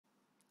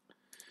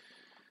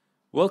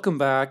Welcome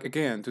back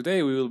again.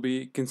 Today we will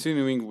be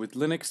continuing with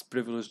Linux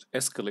Privilege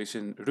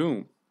Escalation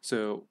Room.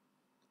 So,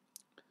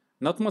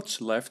 not much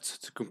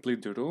left to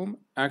complete the room.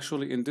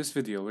 Actually, in this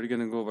video, we're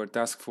going to go over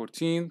task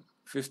 14,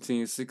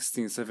 15,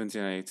 16,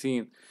 17, and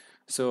 18.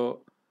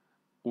 So,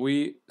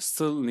 we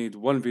still need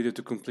one video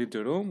to complete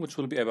the room, which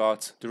will be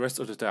about the rest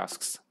of the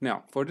tasks.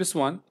 Now, for this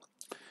one,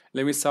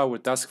 let me start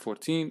with task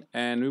 14,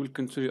 and we will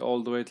continue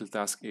all the way till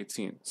task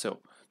 18.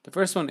 So, the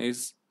first one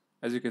is,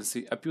 as you can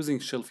see, abusing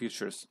shell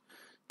features.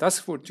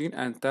 Task 14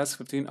 and task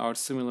 15 are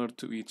similar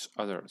to each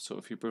other. So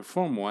if you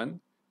perform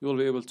one, you will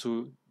be able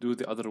to do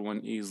the other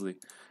one easily.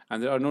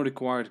 And there are no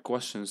required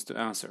questions to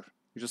answer.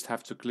 You just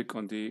have to click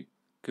on the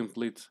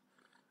complete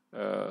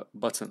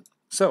button.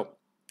 So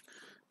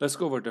let's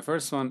go over the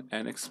first one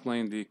and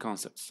explain the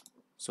concepts.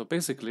 So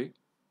basically,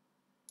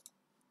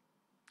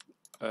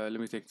 let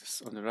me take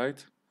this on the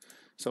right.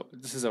 So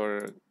this is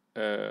our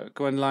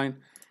command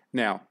line.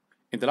 Now,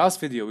 in the last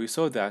video, we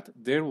saw that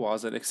there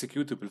was an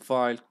executable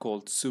file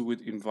called sudo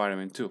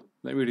environment2.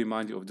 Let me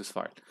remind you of this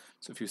file.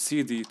 So if you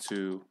cd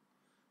to,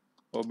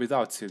 or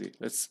without cd,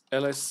 let's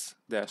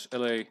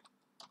ls-la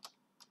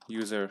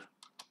user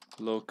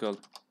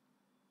local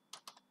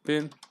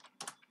bin.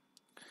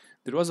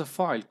 There was a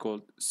file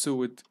called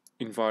sudo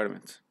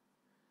environment,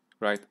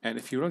 right? And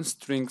if you run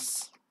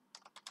strings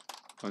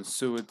on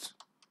sudo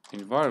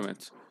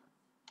environment,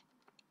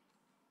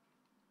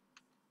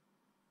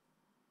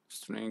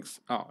 strings,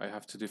 I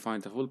have to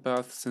define the full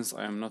path since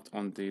I am not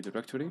on the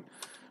directory.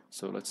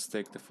 So let's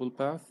take the full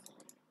path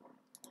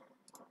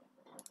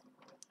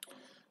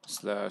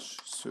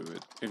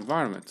 /sudo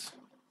environment.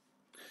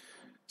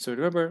 So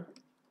remember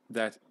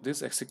that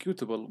this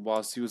executable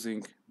was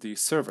using the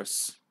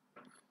service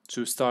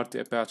to start the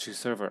Apache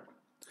server.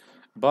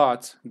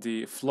 But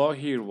the flaw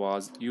here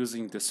was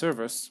using the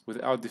service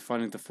without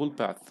defining the full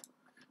path.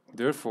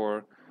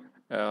 Therefore,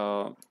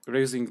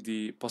 raising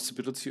the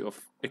possibility of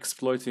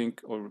exploiting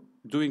or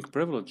doing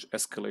privilege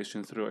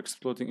escalation through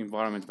exploiting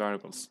environment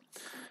variables.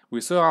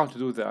 We saw how to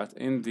do that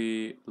in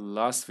the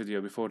last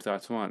video before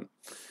that one.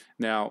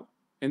 Now,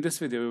 in this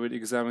video, we will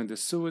examine the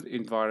sudo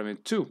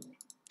environment2.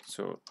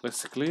 So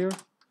let's clear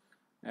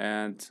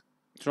and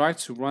try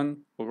to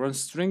run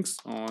strings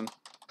on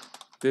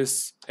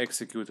this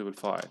executable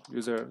file.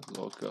 User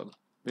local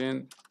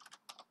bin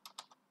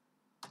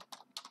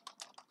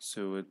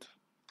sudo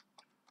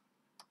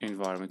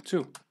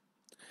environment2.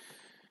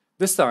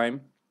 This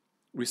time,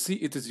 we see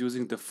it is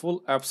using the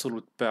full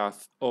absolute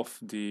path of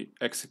the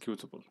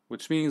executable,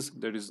 which means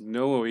there is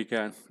no way we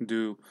can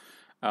do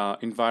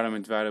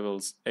environment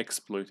variables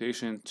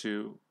exploitation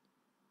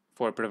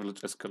for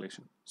privilege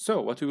escalation.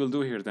 So what we will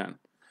do here then,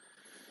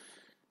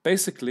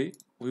 basically,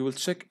 we will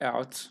check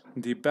out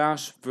the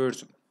bash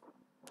version.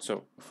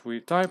 So if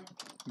we type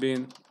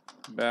bin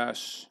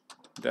bash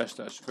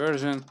 --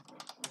 version,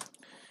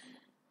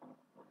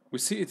 we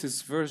see it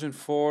is version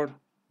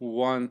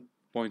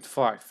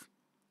 4.1.5.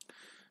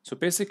 So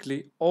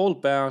basically, all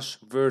bash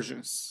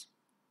versions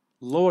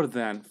lower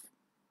than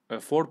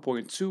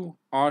 4.2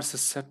 are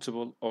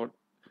susceptible or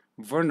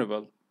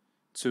vulnerable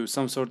to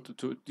some sort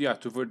to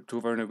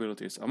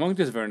vulnerabilities. Among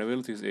these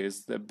vulnerabilities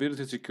is the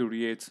ability to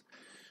create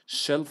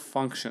shell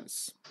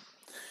functions.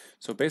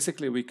 So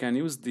basically, we can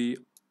use the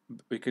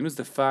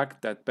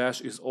fact that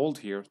bash is old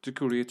here to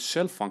create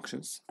shell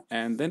functions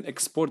and then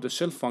export the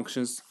shell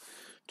functions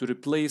to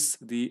replace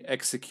the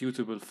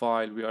executable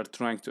file we are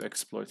trying to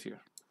exploit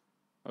here.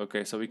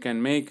 Okay, so we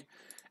can make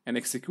an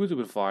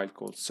executable file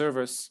called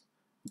service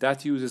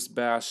that uses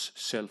bash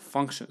shell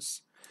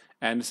functions.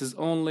 And this is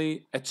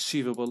only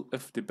achievable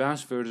if the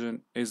bash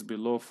version is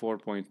below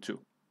 4.2.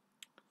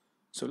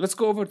 So let's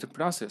go over the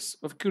process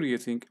of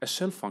creating a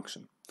shell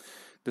function.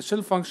 The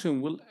shell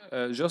function will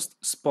just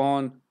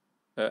spawn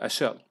a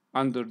shell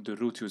under the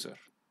root user.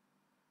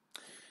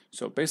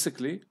 So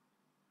basically,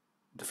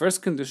 the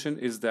first condition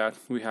is that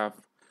we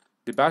have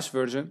the bash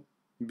version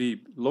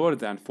be lower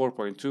than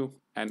 4.2,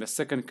 and the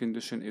second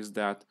condition is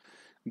that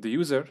the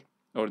user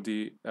or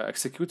the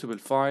executable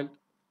file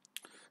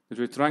that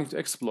we're trying to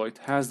exploit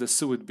has the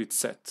sudo bit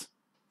set.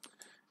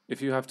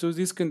 If you have two of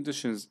these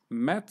conditions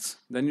met,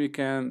 then you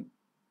can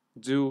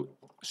do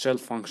shell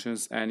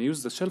functions and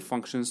use the shell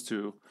functions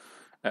to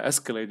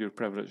escalate your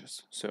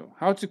privileges. So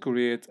how to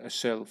create a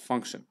shell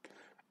function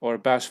or a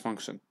bash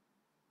function?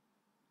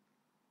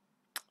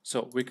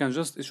 So we can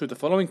just issue the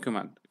following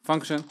command,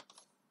 function,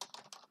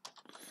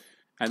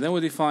 and then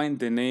we define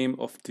the name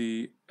of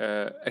the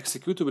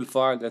executable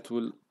file that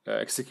will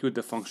execute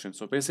the function.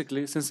 So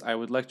basically, since I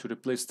would like to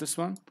replace this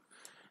one,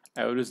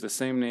 I will use the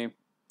same name.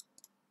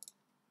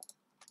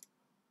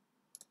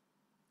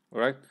 All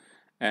right,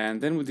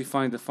 and then we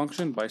define the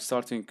function by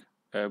starting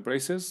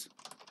braces.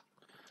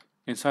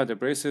 Inside the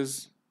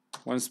braces,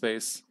 one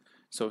space.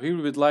 So here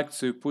we would like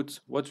to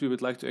put what we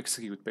would like to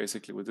execute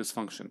basically with this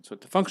function. So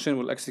the function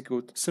will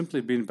execute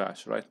simply bin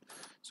bash, right?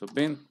 So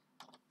bin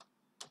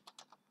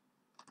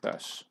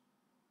bash.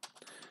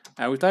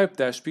 And we type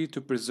 -p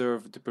to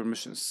preserve the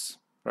permissions,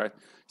 right?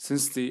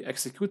 Since the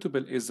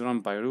executable is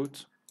run by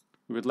root,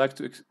 we would like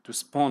to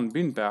spawn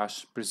bin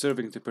bash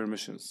preserving the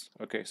permissions.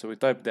 Okay, so we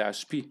type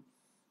 -p,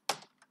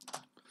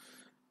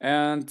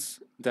 and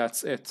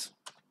that's it.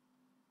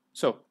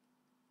 So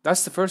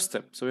that's the first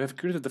step. So we have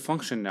created the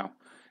function now.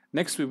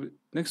 Next we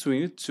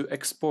need to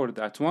export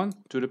that one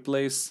to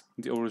replace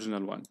the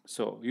original one.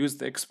 So use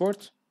the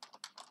export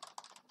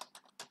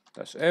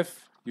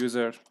 -f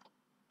user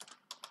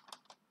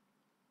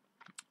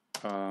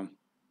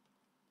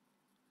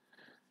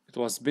it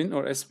was bin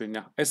or sbin,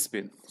 yeah,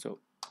 sbin. So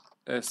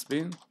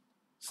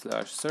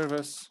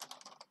sbin/service.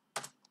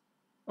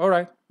 All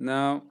right,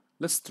 now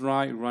let's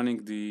try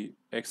running the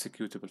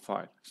executable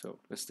file. So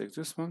let's take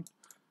this one,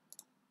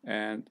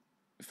 and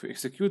if we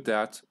execute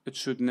that, it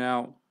should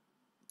now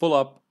pull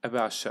up a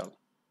bash shell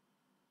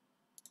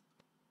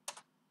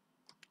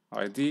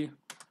ID,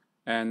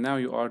 and now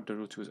you are the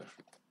root user.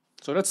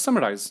 So let's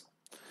summarize.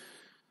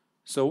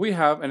 So we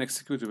have an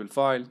executable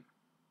file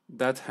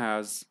that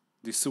has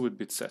the sudo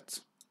bit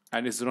set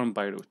and is run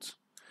by root.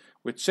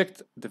 We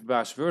checked the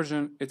bash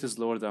version. It is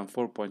lower than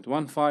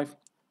 4.15,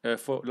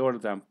 lower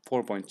than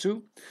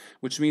 4.2,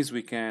 which means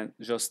we can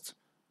just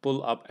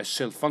pull up a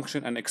shell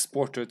function and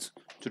export it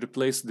to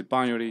replace the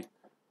binary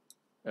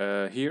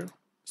here,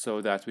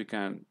 so that we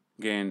can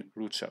gain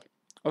root shell.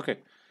 Okay,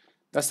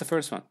 that's the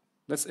first one.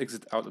 Let's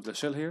exit out of the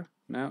shell here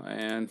now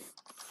and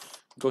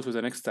go to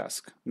the next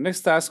task.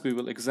 Next task, we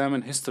will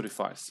examine history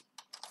files.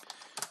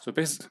 So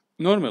basically,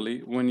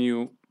 normally when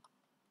you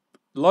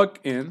log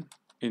in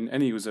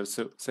any user,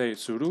 so say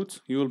to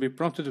root, you will be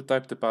prompted to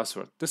type the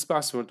password. This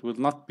password will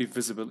not be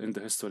visible in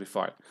the history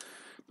file.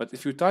 But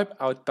if you type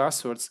out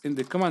passwords in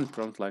the command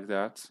prompt like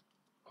that,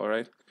 all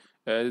right,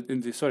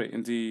 in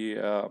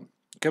the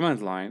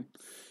command line,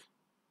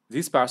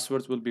 these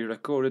passwords will be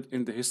recorded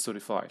in the history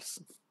files.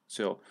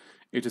 So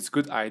it is a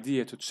good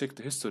idea to check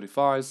the history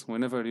files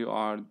whenever you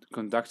are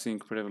conducting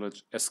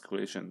privilege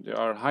escalation. There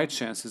are high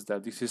chances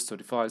that these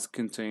history files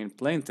contain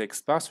plain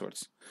text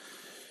passwords.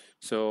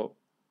 So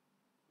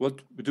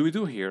what do we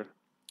do here?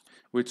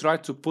 We try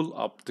to pull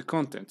up the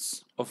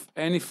contents of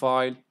any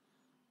file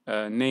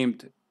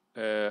named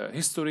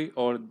history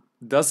or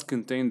does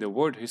contain the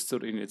word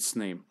history in its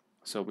name.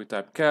 So we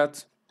type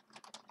cat,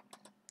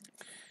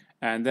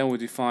 and then we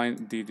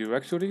define the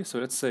directory. So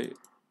let's say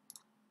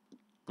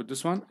put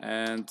this one,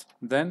 and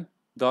then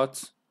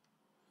dot.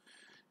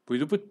 We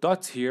do put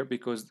dot here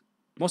because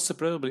most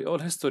probably all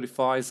history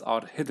files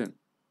are hidden.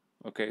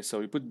 Okay, so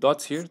we put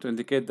dot here to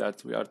indicate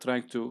that we are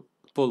trying to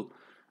pull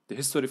the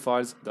history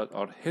files that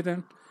are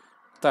hidden.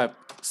 Type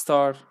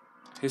star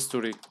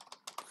history.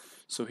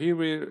 So here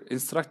we're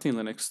instructing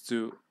Linux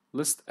to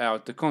list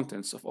out the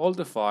contents of all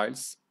the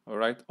files, all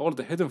right, all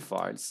the hidden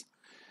files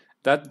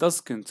that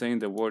does contain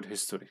the word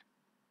history.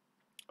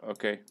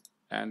 Okay,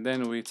 and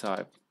then we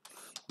type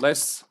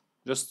less,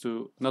 just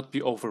to not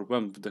be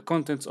overwhelmed with the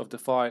contents of the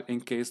file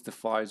in case the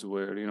files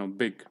were,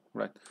 big,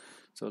 right?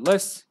 So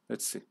let's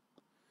see.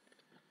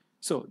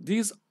 So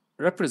these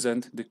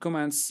represent the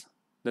commands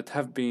that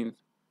have been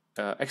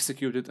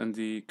executed in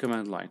the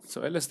command line.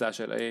 So ls-la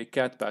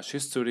cat bash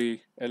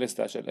history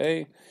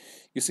ls-la.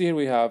 You see here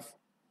we have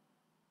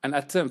an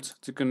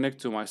attempt to connect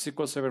to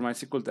MySQL server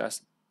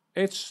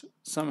MySQL-h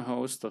some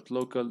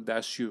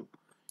host.local-u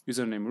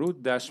username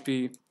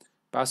root-p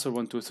password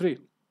 123.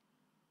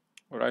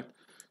 All right.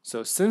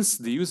 So since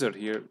the user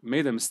here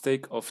made a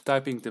mistake of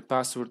typing the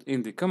password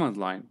in the command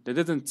line,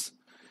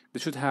 they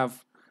should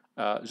have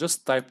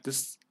just typed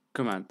this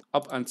command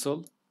up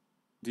until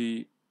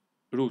the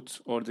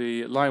root or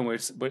the line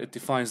where it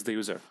defines the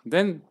user.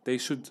 Then they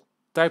should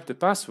type the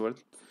password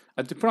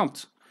at the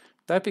prompt.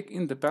 Typing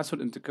in the password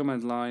in the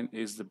command line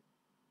is the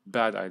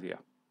bad idea.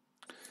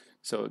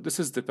 So this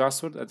is the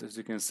password, as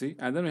you can see,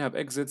 and then we have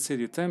exit,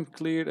 cdtemp,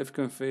 clear,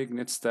 ifconfig,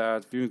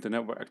 netstat, viewing the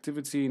network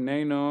activity,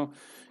 nano,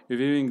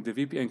 reviewing the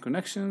VPN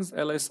connections,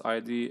 ls,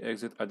 id,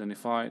 exit,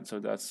 identified. So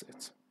that's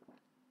it.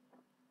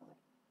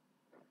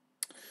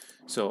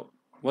 So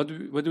what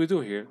do we do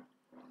here?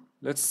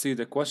 Let's see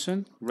the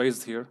question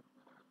raised here.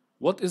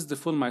 What is the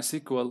full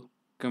MySQL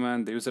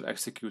command the user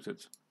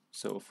executed?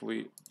 So if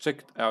we check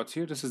it out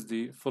here, this is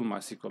the full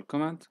MySQL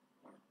command.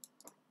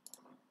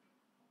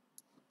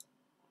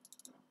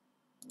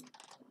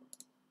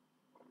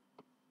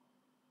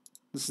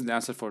 This is the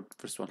answer for the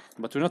first one,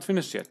 but we're not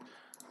finished yet.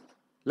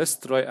 Let's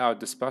try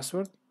out this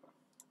password.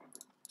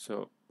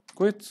 So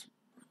quit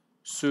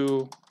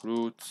su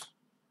root,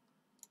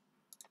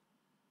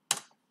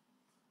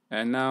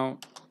 and now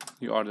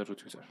you are the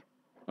root user.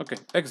 Okay,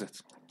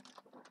 exit.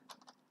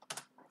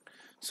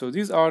 So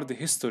these are the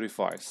history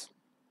files.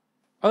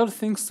 Other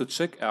things to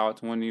check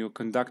out when you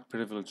conduct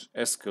privilege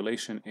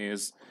escalation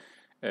is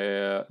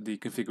the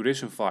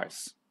configuration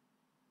files.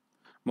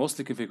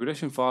 Mostly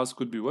configuration files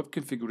could be web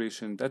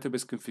configuration,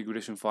 database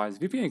configuration files,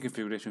 VPN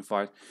configuration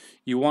files.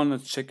 You want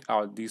to check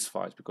out these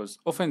files because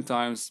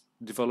oftentimes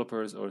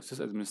developers or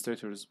system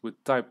administrators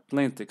would type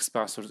plain text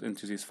passwords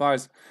into these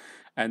files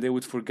and they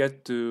would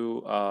forget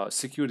to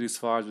secure these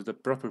files with the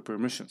proper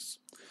permissions.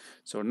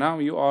 So now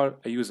you are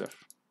a user,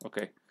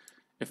 okay?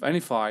 If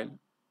any file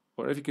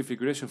or every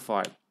configuration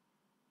file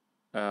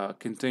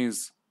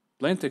contains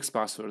plain text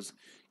passwords,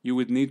 you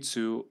would need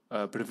to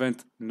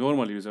prevent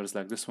normal users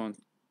like this one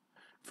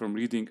from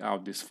reading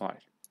out this file.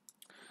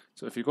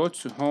 So if you go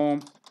to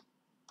home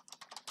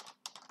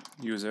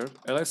user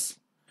ls,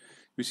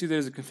 you see there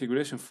is a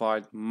configuration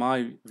file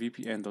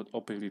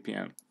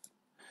myvpn.openvpn.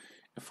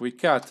 If we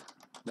cat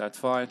that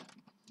file,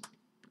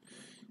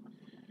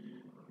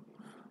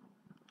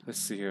 let's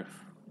see here.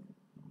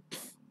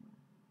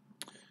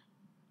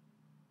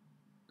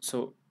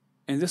 So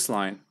in this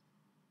line,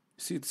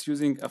 see it's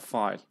using a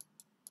file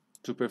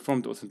to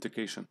perform the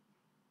authentication.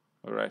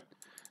 All right.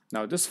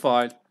 Now this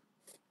file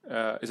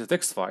is a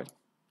text file,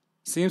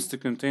 seems to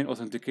contain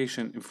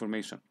authentication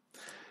information.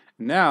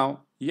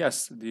 Now,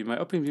 yes, the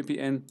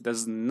MyOpenVPN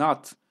does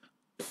not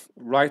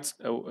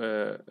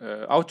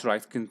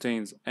outright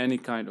contains any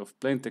kind of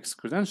plain text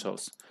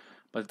credentials,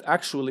 but it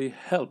actually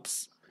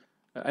helps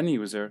any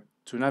user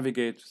to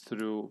navigate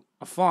through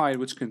a file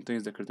which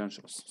contains the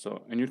credentials.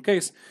 So in your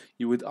case,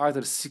 you would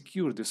either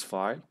secure this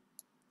file,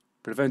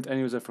 prevent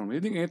any user from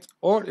reading it,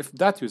 or if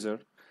that user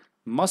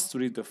must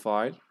read the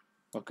file,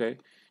 okay,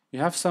 you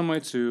have some way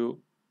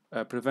to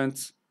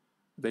prevent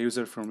the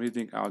user from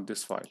reading out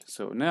this file.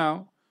 So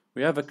now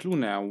we have a clue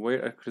now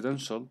where a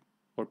credential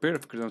or pair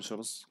of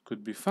credentials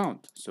could be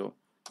found. So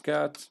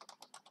cat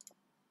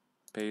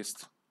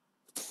paste,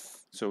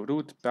 so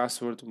root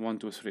password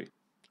 123.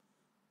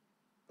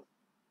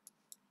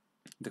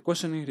 The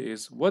question here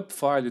is, what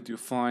file did you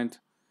find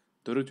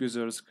the root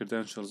user's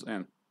credentials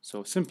in?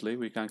 So simply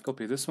we can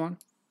copy this one,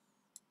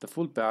 the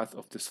full path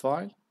of this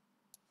file,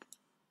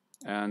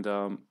 and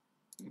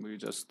we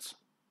just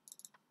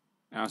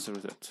answer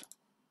with it.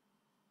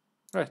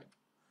 Right.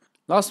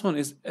 Last one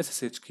is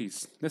SSH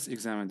keys. Let's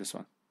examine this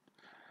one.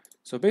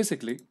 So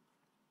basically,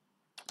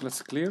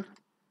 let's clear.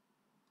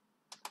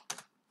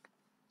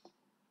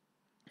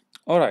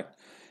 All right.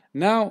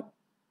 Now,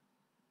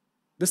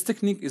 this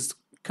technique is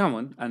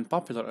common and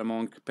popular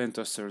among pen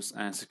testers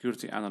and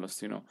security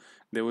analysts. You know,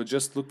 they would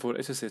just look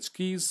for SSH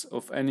keys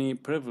of any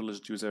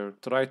privileged user,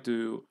 try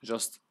to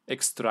just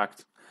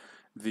extract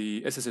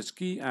the SSH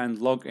key and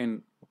log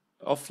in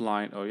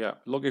offline, or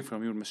log in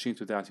from your machine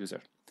to that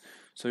user.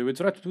 So we will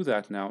try to do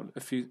that now.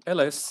 If we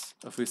ls,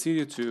 if we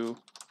cd to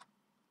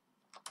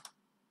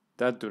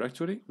that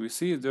directory, we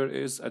see there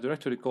is a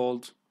directory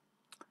called,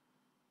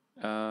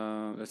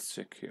 let's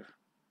check here.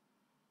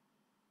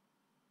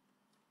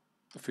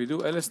 If we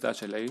do ls-la,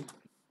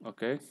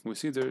 okay, we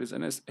see there is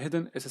a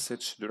hidden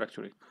SSH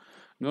directory.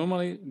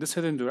 Normally, this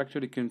hidden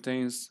directory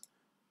contains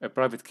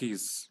private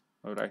keys,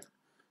 all right?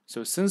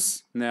 So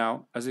since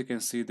now, as you can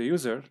see, the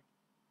user,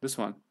 this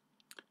one,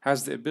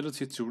 has the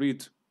ability to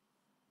read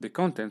the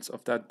contents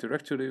of that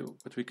directory,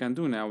 what we can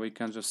do now, we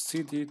can just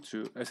cd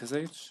to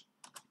ssh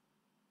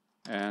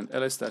and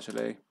ls-la.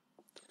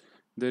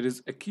 There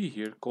is a key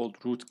here called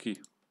root key.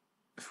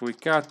 If we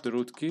cat the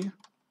root key,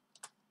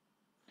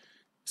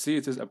 see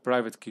it is a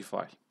private key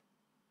file.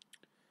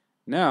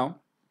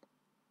 Now,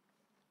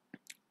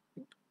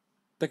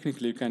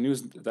 technically you can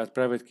use that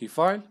private key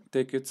file,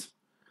 take it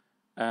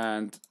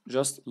and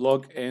just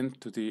log in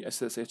to the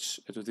SSH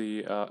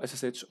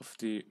of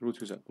the root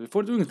user.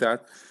 Before doing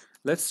that,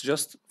 let's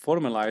just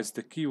formalize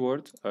the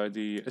keyword,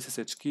 the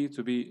SSH key,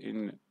 to be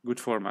in good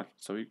format.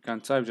 So you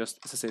can type just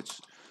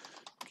SSH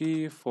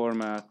key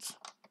format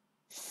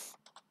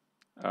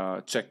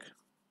check.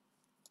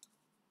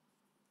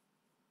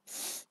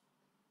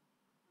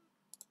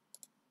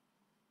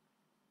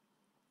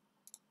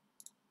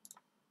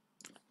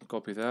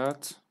 Copy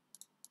that,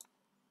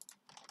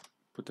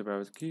 put the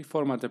private key,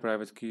 format the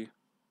private key.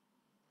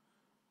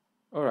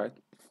 All right,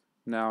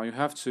 now you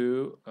have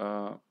to,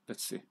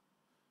 let's see,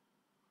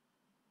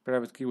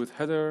 private key with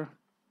header,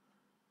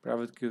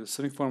 private key with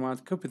string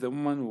format, copy the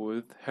one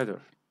with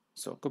header.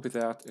 So copy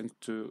that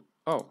into,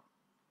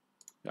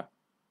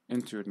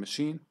 into your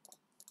machine.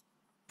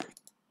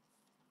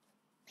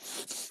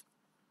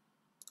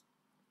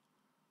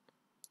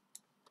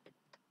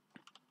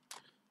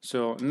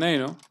 So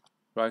nano,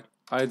 right,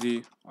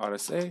 ID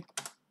RSA.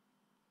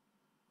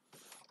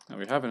 Now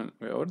we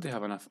already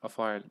have a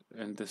file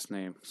in this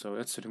name. So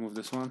let's remove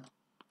this one.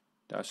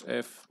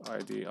 -f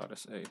ID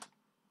RSA.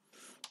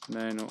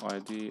 Nano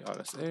ID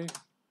RSA.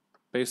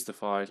 Paste the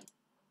file,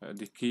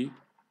 the key.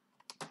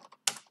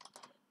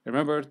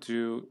 Remember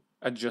to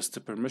adjust the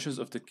permissions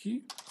of the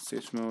key.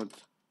 Chmod.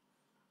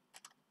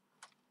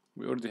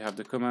 We already have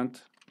the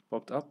command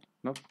popped up.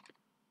 Nope.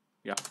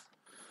 Yeah.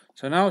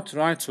 So now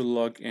try to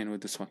log in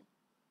with this one.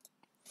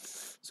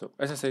 So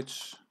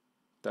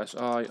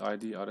SSH-i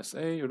ID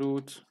RSA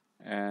root,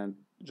 and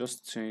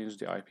just change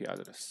the IP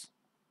address.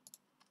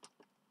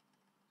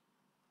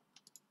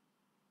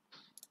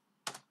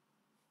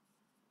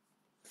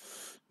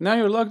 Now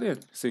you're logged in.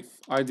 See,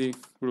 ID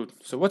root.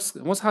 So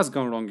what has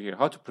gone wrong here?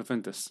 How to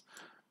prevent this?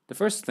 The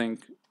first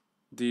thing,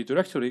 the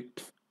directory,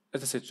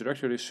 SSH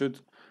directory, should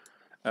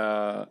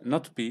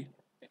not be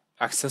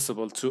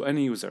accessible to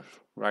any user,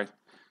 right?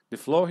 The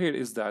flaw here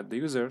is that the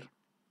user,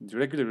 the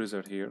regular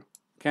user here,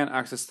 can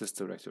access this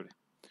directory,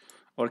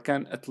 or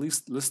can at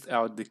least list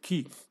out the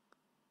key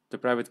the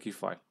private key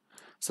file.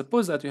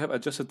 Suppose that you have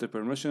adjusted the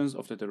permissions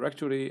of the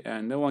directory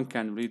and no one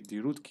can read the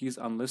root keys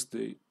unless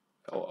the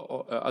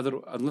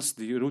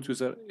root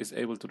user is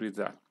able to read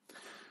that.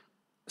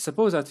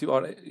 Suppose that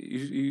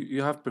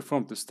you have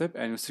performed the step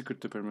and you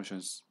secret the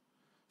permissions.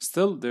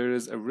 Still, there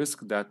is a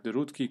risk that the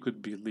root key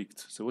could be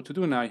leaked. So what to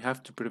do now, you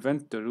have to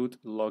prevent the root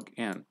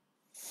login.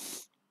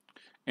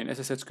 In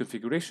SSH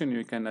configuration,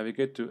 you can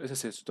navigate to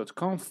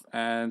ssh.conf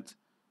and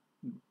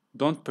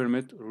don't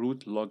permit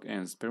root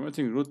logins.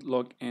 Permitting root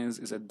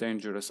logins is a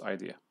dangerous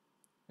idea.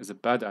 It's a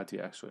bad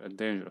idea, actually, and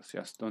dangerous.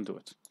 Yes, don't do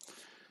it.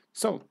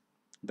 So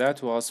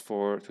that was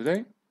for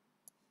today.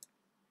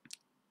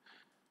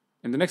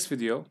 In the next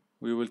video,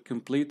 we will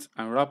complete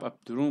and wrap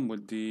up the room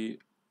with the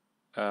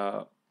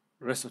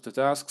rest of the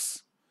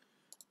tasks.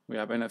 We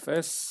have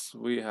NFS,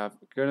 we have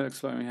kernel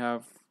exploit, we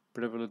have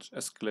privilege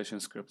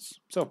escalation scripts.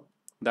 So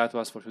that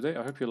was for today.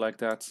 I hope you liked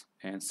that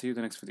and see you in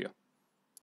the next video.